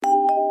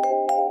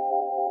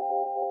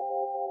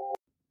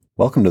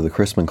Welcome to the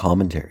Chrisman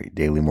Commentary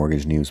Daily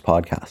Mortgage News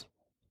Podcast.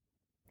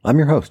 I'm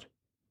your host,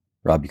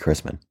 Robbie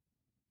Chrisman.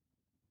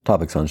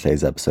 Topics on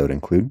today's episode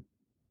include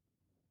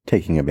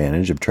taking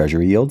advantage of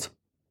Treasury yields,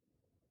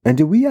 and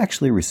did we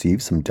actually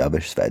receive some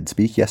dovish Fed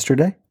speak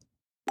yesterday?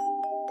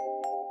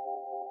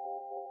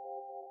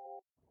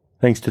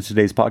 Thanks to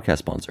today's podcast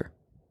sponsor,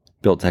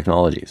 Built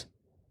Technologies,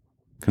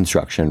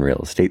 construction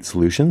real estate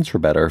solutions for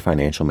better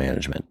financial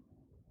management.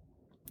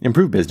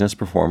 Improve business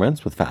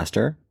performance with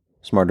faster,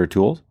 smarter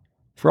tools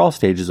for all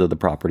stages of the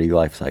property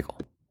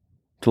lifecycle.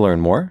 To learn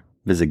more,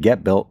 visit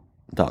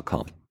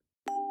getbuilt.com.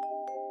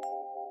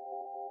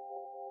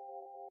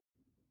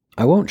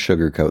 I won't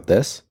sugarcoat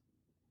this.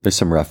 There's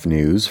some rough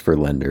news for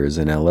lenders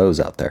and LOs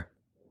out there.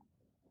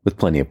 With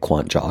plenty of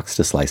quant jocks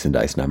to slice and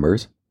dice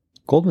numbers,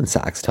 Goldman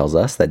Sachs tells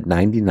us that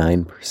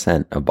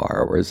 99% of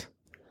borrowers,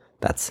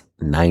 that's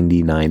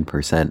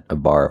 99%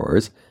 of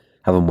borrowers,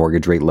 have a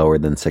mortgage rate lower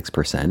than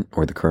 6%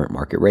 or the current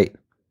market rate.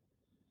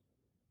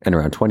 And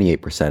around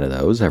 28% of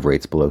those have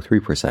rates below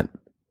 3%.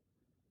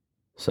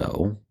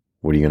 So,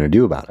 what are you going to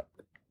do about it?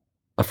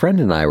 A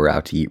friend and I were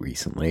out to eat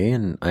recently,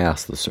 and I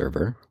asked the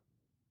server,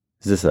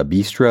 is this a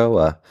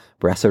bistro, a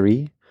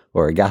brasserie,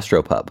 or a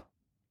gastropub?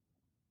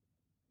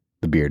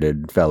 The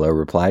bearded fellow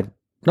replied,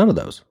 none of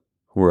those.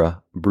 We're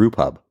a brew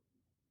pub.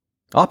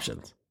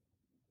 Options.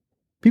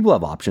 People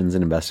have options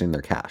in investing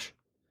their cash,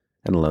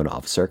 and a loan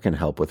officer can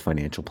help with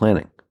financial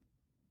planning.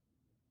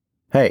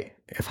 Hey,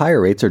 if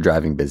higher rates are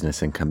driving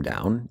business income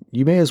down,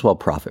 you may as well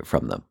profit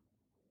from them,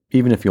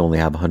 even if you only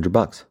have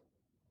 $100.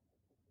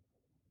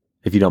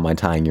 If you don't mind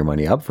tying your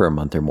money up for a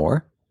month or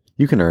more,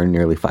 you can earn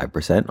nearly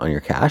 5% on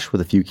your cash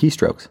with a few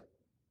keystrokes.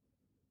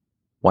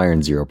 Why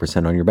earn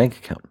 0% on your bank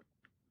account?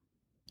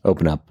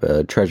 Open up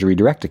a Treasury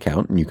Direct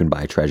account and you can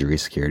buy Treasury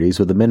securities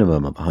with a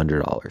minimum of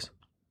 $100.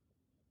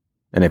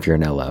 And if you're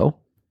an LO,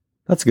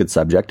 that's a good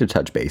subject to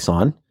touch base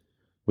on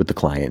with the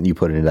client you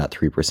put into that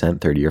 3%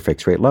 30-year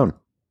fixed rate loan.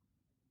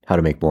 How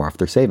to make more off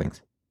their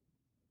savings.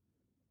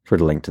 For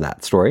the link to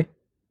that story,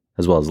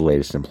 as well as the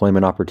latest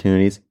employment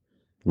opportunities,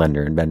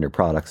 lender and vendor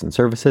products and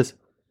services,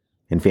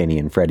 and Fannie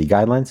and Freddie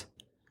guidelines,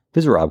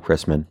 visit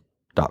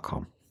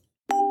robchrisman.com.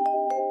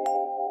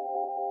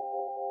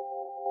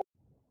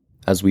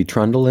 As we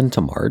trundle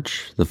into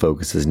March, the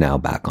focus is now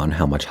back on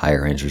how much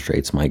higher interest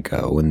rates might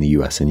go in the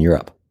US and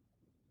Europe.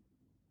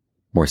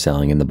 More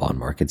selling in the bond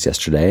markets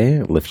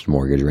yesterday lifted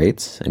mortgage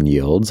rates and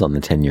yields on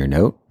the 10-year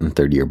note and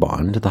 30-year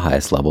bond to the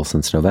highest level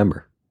since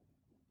November.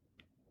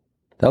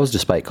 That was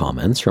despite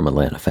comments from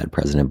Atlanta Fed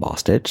President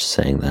Bostic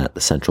saying that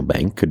the central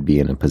bank could be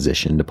in a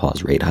position to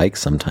pause rate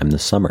hikes sometime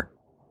this summer.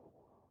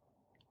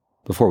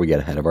 Before we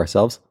get ahead of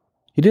ourselves,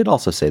 he did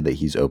also say that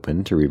he's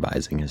open to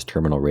revising his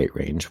terminal rate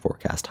range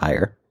forecast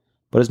higher,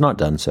 but has not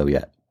done so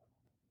yet.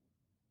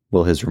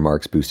 While his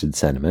remarks boosted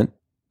sentiment,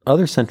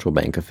 other central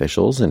bank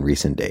officials in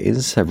recent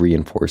days have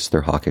reinforced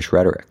their hawkish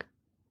rhetoric.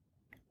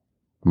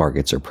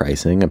 Markets are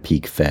pricing a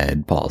peak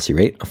Fed policy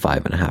rate of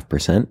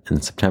 5.5%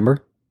 in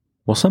September,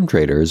 while some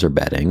traders are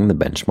betting the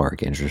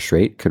benchmark interest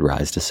rate could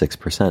rise to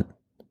 6%.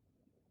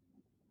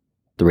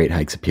 The rate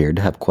hikes appeared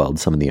to have quelled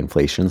some of the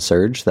inflation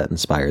surge that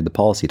inspired the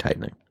policy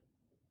tightening.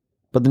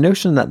 But the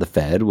notion that the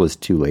Fed was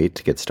too late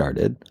to get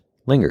started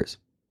lingers,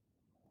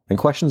 and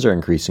questions are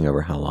increasing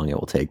over how long it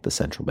will take the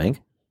central bank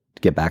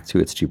to get back to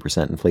its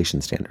 2%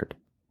 inflation standard.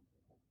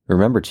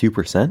 Remember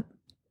 2%?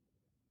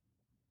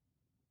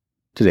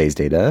 Today's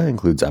data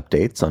includes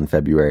updates on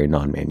February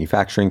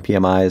non-manufacturing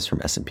PMIs from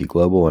S&P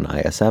Global and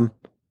ISM,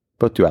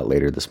 both due out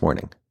later this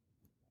morning.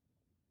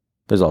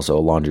 There's also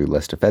a laundry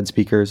list of Fed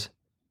speakers,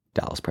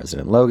 Dallas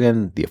President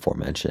Logan, the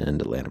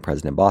aforementioned Atlanta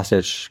President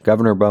Bostic,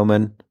 Governor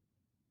Bowman,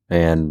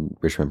 and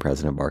Richmond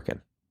President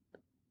Barkin.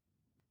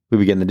 We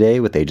begin the day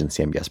with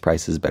agency MBS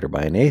prices better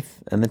by an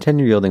eighth, and the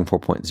 10-year yielding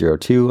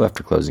 4.02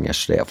 after closing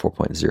yesterday at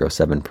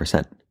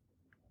 4.07%.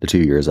 The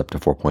 2-year is up to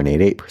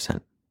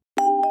 4.88%.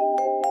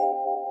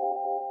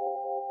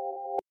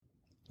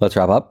 Let's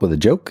wrap up with a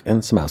joke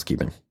and some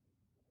housekeeping.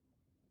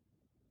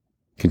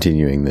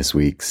 Continuing this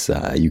week's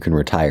You Can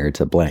Retire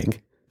to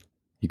Blank,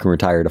 you can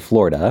retire to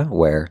Florida,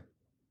 where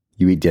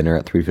you eat dinner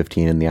at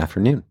 3:15 in the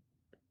afternoon.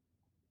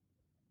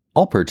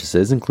 All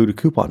purchases include a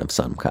coupon of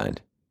some kind,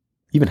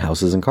 even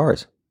houses and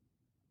cars.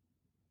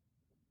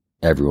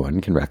 Everyone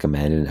can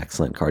recommend an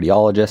excellent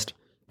cardiologist,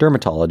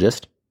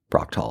 dermatologist,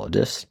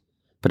 proctologist,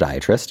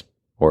 podiatrist,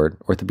 or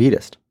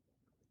orthopedist.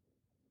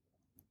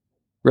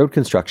 Road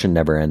construction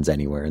never ends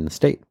anywhere in the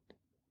state.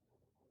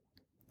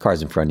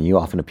 Cars in front of you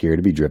often appear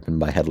to be driven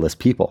by headless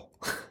people.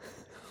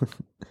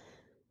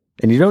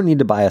 And you don't need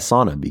to buy a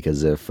sauna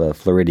because if a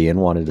Floridian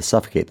wanted to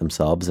suffocate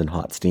themselves in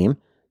hot steam,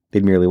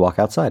 they'd merely walk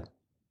outside.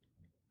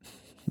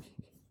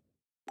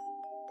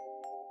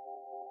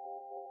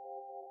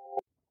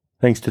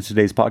 Thanks to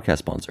today's podcast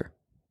sponsor,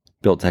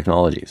 Built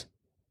Technologies,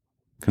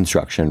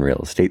 construction real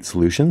estate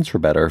solutions for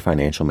better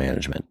financial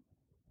management.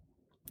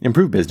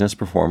 Improve business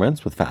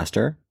performance with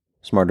faster,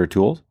 smarter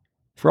tools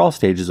for all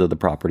stages of the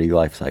property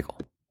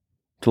lifecycle.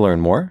 To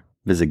learn more,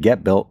 visit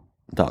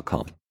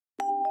getbuilt.com.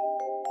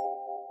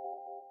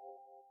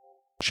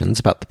 questions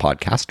about the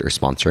podcast or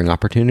sponsoring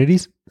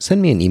opportunities,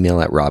 send me an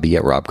email at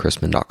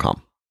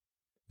robbie@robchrisman.com.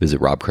 Visit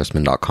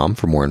robchrisman.com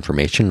for more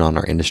information on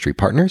our industry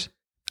partners,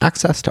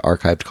 access to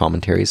archived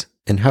commentaries,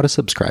 and how to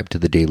subscribe to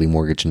the daily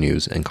mortgage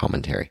news and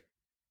commentary.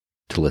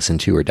 To listen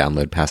to or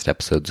download past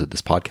episodes of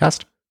this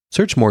podcast,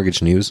 search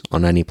Mortgage News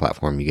on any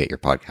platform you get your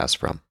podcasts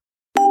from.